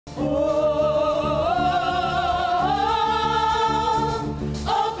Oh,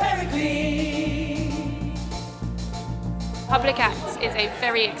 Pericles! Public Acts is a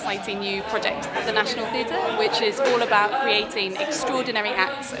very exciting new project at the National Theatre, which is all about creating extraordinary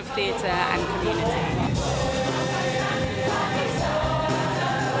acts of theatre and community.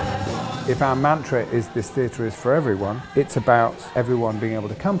 If our mantra is "this theatre is for everyone," it's about everyone being able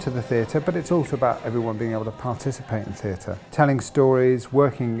to come to the theatre, but it's also about everyone being able to participate in theatre, telling stories,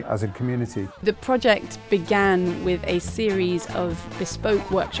 working as a community. The project began with a series of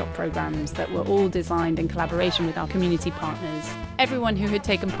bespoke workshop programmes that were all designed in collaboration with our community partners. Everyone who had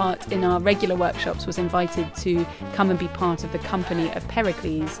taken part in our regular workshops was invited to come and be part of the company of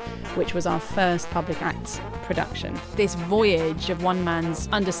Pericles, which was our first Public Acts production. This voyage of one man's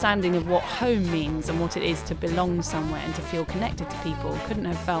understanding of what home means and what it is to belong somewhere and to feel connected to people couldn't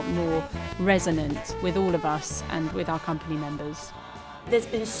have felt more resonant with all of us and with our company members. There's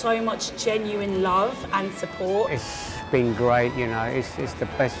been so much genuine love and support. It's been great, you know, it's the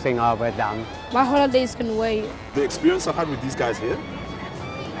best thing I've ever done. My holidays can wait. The experience I've had with these guys here,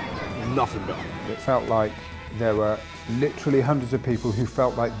 nothing better. It felt like there were literally hundreds of people who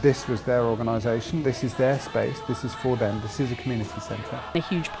felt like this was their organisation, this is their space, this is for them, this is a community centre. A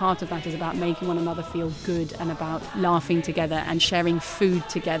huge part of that is about making one another feel good and about laughing together and sharing food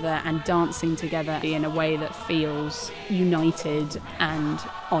together and dancing together in a way that feels united and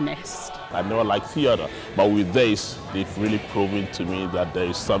honest. I never liked theatre, but with this, they've really proven to me that there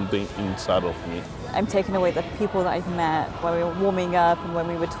is something inside of me. I'm taking away the people that I've met when we were warming up and when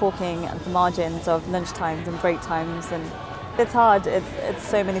we were talking at the margins of lunch times and break times, and it's hard, it's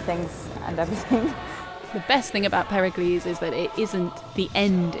so many things and everything. The best thing about Pericles is that it isn't the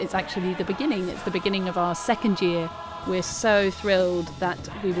end, it's actually the beginning. It's the beginning of our second year. We're so thrilled that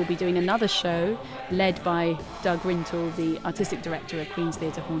we will be doing another show led by Doug Rintle, the artistic director of Queen's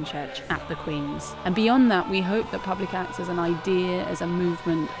Theatre Hornchurch at the Queen's. And beyond that, we hope that Public Acts as an idea, as a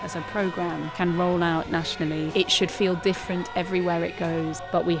movement, as a programme can roll out nationally. It should feel different everywhere it goes,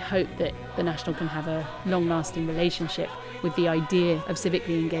 but we hope that the National can have a long-lasting relationship with the idea of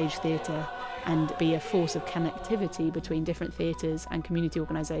civically engaged theatre and be a force of connectivity between different theatres and community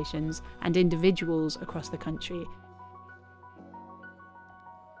organisations and individuals across the country.